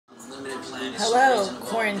Hello,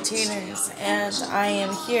 quarantiners, and I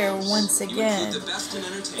am here once again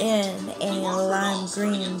in a lime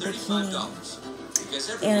green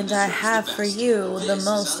bikini. And I have for you the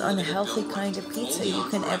most unhealthy kind of pizza you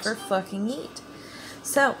can ever fucking eat.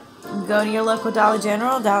 So, go to your local Dollar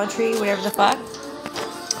General, Dollar Tree, whatever the fuck,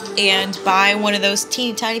 and buy one of those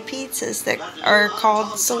teeny tiny pizzas that are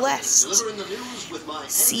called Celeste.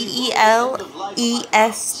 C-E-L-E-S-T.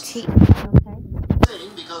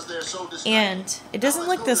 And it doesn't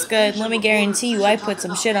look this good. Let me guarantee you I put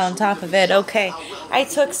some shit on top of it. Okay, I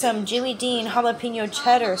took some Jimmy Dean jalapeno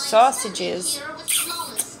cheddar sausages,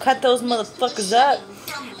 cut those motherfuckers up,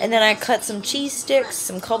 and then I cut some cheese sticks,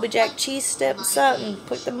 some Colby Jack cheese sticks up, and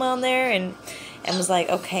put them on there, and was like,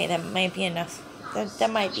 okay, that might be enough.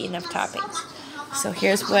 That might be enough toppings. So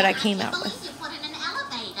here's what I came out with.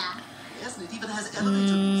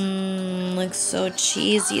 Looks so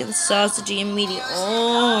cheesy and sausagey and meaty.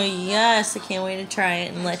 Oh yes, I can't wait to try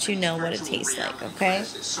it and let you know what it tastes like, okay?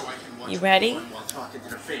 You ready?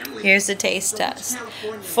 Here's the taste test.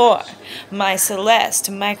 For my Celeste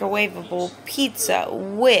microwavable pizza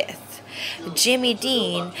with Jimmy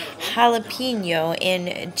Dean jalapeno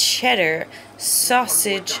and cheddar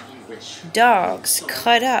sausage dogs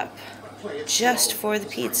cut up just for the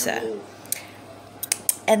pizza.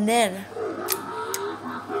 And then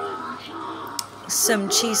some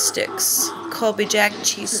cheese sticks, Colby Jack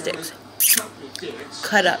cheese sticks,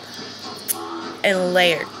 cut up and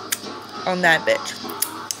layered on that bitch.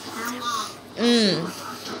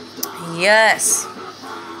 Yes.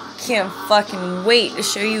 Can't fucking wait to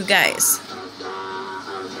show you guys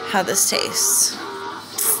how this tastes.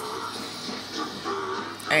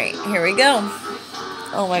 Alright, here we go.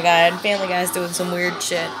 Oh my god, Family Guy's doing some weird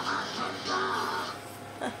shit.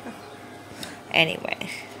 Anyway.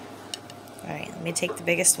 Alright, let me take the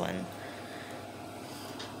biggest one.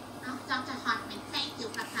 Oh, Dr. Hartman, thank you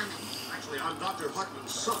for coming. Actually, I'm Dr.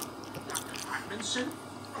 Hartman's son. Dr. Hartmanson?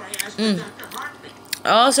 I asked Dr. Hartman. I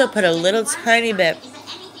also put a little tiny bit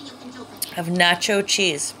of nacho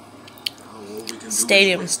cheese.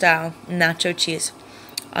 Stadium style nacho cheese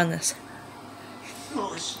on this.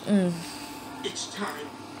 It's time.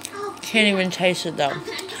 Can't even taste it though.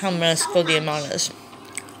 How minuscule the amount is.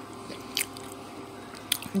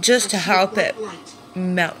 Just to help it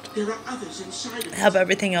melt. Help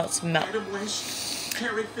everything else melt.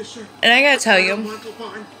 And I gotta tell you,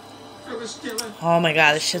 oh my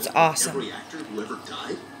god, this shit's awesome.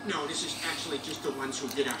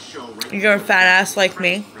 You're a fat ass like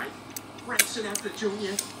me.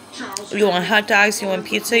 You want hot dogs, you want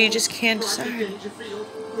pizza, you just can't decide.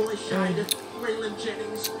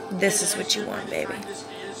 This is what you want, baby.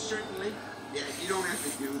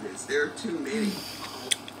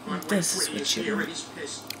 This is what you want.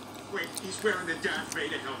 Wait, he's wearing the Darth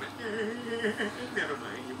Vader helmet. Never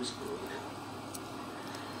mind, he was cool.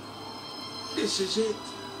 This is it.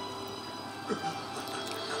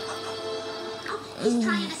 He's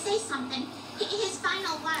trying to say something. His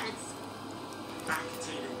final words.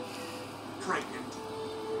 Lactating. Pregnant.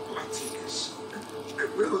 Latinas. I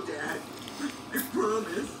will, Dad. I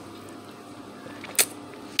promise.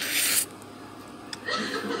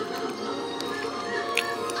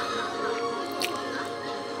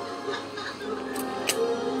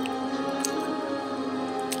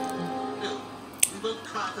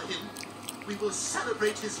 We will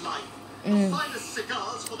celebrate his life. The finest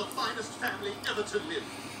cigars for the finest family ever to live.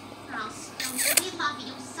 Ross, we love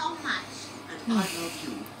you so much. And I love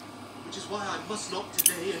you, which is why I must not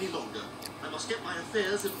delay any longer. I must get my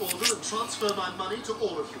affairs in order and transfer my money to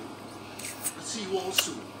all of you. I'll see you all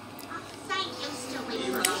soon. Oh, thank you,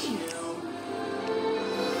 Stewie.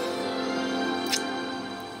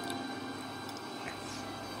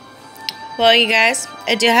 Well, you guys,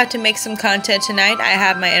 I do have to make some content tonight. I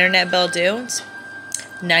have my internet bill due. It's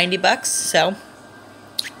 $90, so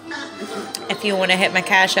if you want to hit my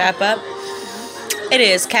Cash.app up, it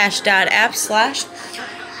is Cash.app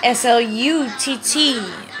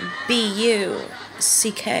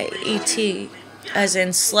 /SLUTTBUCKET, as in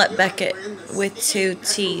sluttbucket with 2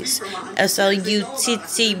 T's.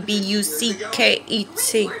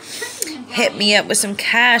 SLUTTBUCKET. Hit me up with some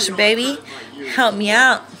cash, baby. Help me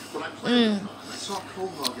out.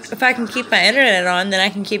 If I can keep my internet on, then I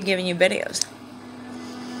can keep giving you videos.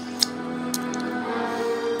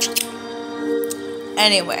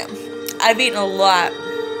 Anyway, I've eaten a lot.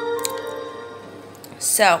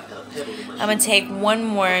 So, I'm going to take one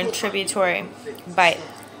more tributary bite.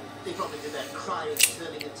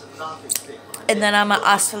 And then I'm going to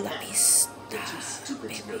hasta la vista.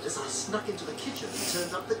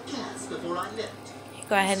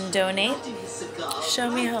 Go ahead and donate.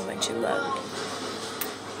 Show me how much you love me.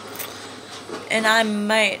 And I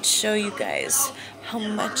might show you guys how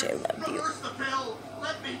much I love you. Reverse the pill.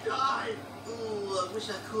 Let me die. Ooh, I wish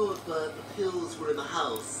I could, but the pills were in the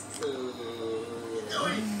house, so... No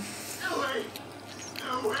way. No way.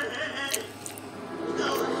 No way. No.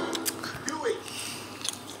 Do it.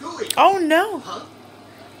 Do it. Oh no. Huh?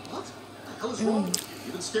 What? The hell is wrong?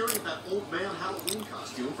 You've been staring at that old man Halloween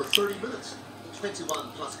costume for 30 minutes.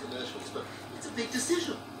 21 plus commercials, but it's a big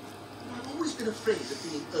decision. I've always been afraid of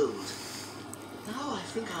being old. Now I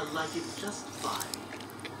think I like it just fine.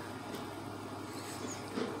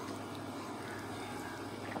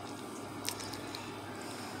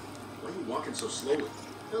 Why are you walking so slowly?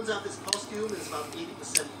 Turns out this costume is about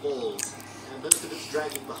 80% balls, and most of it's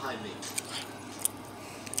dragging behind me.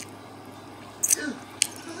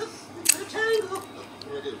 A tangle.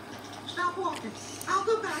 Yeah, I do. Stop walking. I'll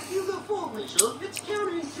go back. You go forward. Are you sure? It's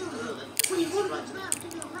counterintuitive. When you want to go back,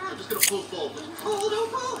 you go I'm right. just gonna pull forward. Pull,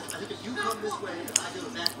 don't pull. I think if you come this way and I go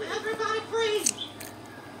that way... Everybody freeze.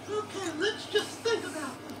 Okay, let's just think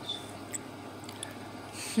about this.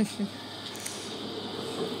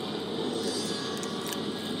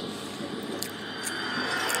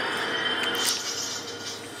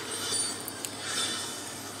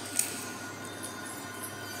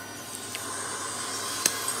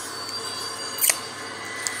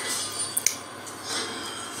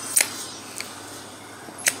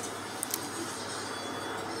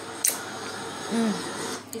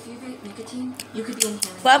 If you vape nicotine, you could be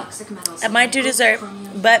inhaling Well, toxic metals. I might do dessert,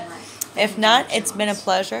 but if not, it's been a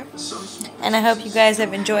pleasure. And I hope you guys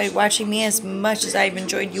have enjoyed watching me as much as I've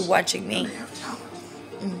enjoyed you watching me.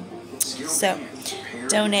 So,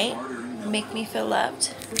 donate, make me feel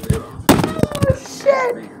loved. Oh,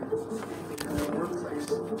 shit.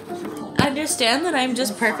 Understand that I'm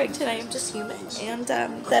just perfect and I am just human, and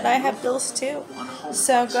that I have bills too.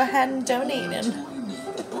 So go ahead and donate. And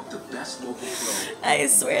I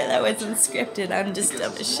swear that wasn't scripted. I'm just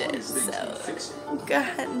dumb as shit. So go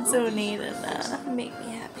ahead and donate and make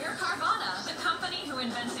me happy. We're Carvana, the company who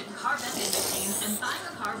invented car vending machines and buying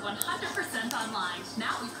a car 100% online.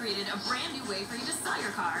 Now we've created a brand new way for you to sell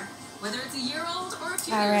your car, whether it's a year old or a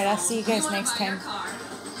few years old. Alright, I'll see you guys next time. So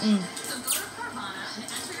go to Carvana and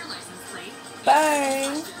enter your license plate.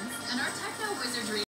 Bye.